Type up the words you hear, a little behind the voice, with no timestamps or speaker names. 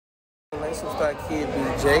Superstar Kid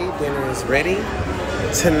BJ. Dinner is ready.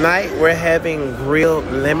 Tonight we're having grilled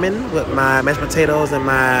lemon with my mashed potatoes and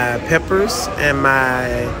my peppers and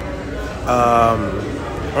my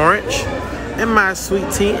orange and my sweet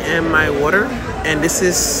tea and my water. And this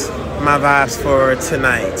is my vibes for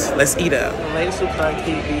tonight. Let's eat up. Ladies, Superstar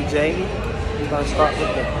Kid BJ. We're gonna start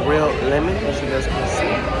with the grilled lemon, as you guys can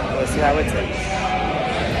see. Let's see how it tastes.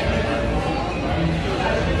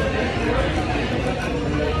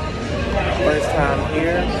 First time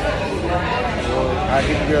here. Well, I'll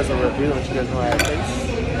give you girls a review and you guys know how it tastes.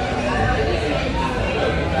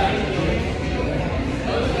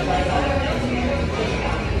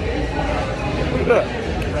 Look.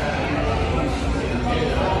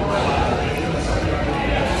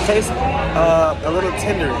 Tastes a little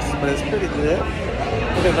tenderness, but it's pretty good.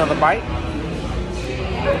 We'll get another bite.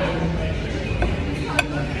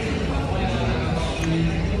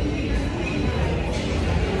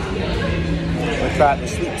 We'll try the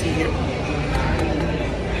sweet tea here.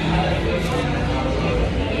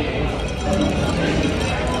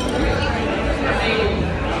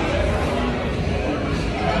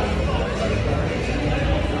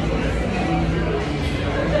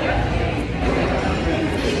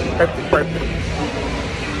 Perfect.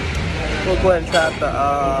 We'll go ahead and try the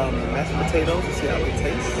mashed potatoes and see how it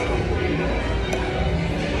tastes.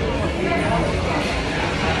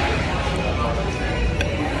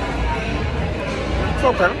 It's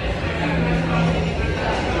okay.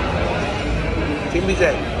 Team BJ.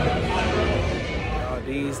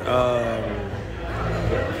 These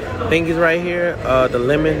thingies right here, the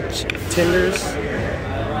lemon tenders,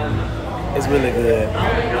 is really good.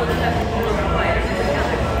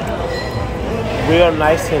 Real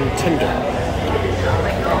nice and tender.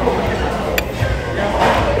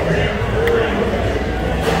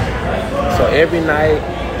 So every night,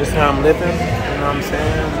 this is how I'm living, you know what I'm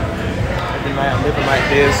saying? Every night I'm living like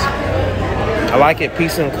this. I like it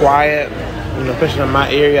peace and quiet, you know, especially in my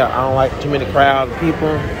area. I don't like too many crowd of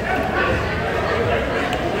people.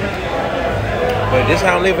 But this is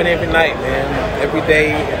how I'm living every night, man. Every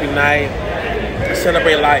day, every night. I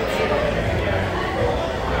celebrate life.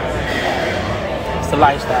 It's a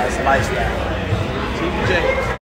lifestyle. It's a lifestyle. TBJ.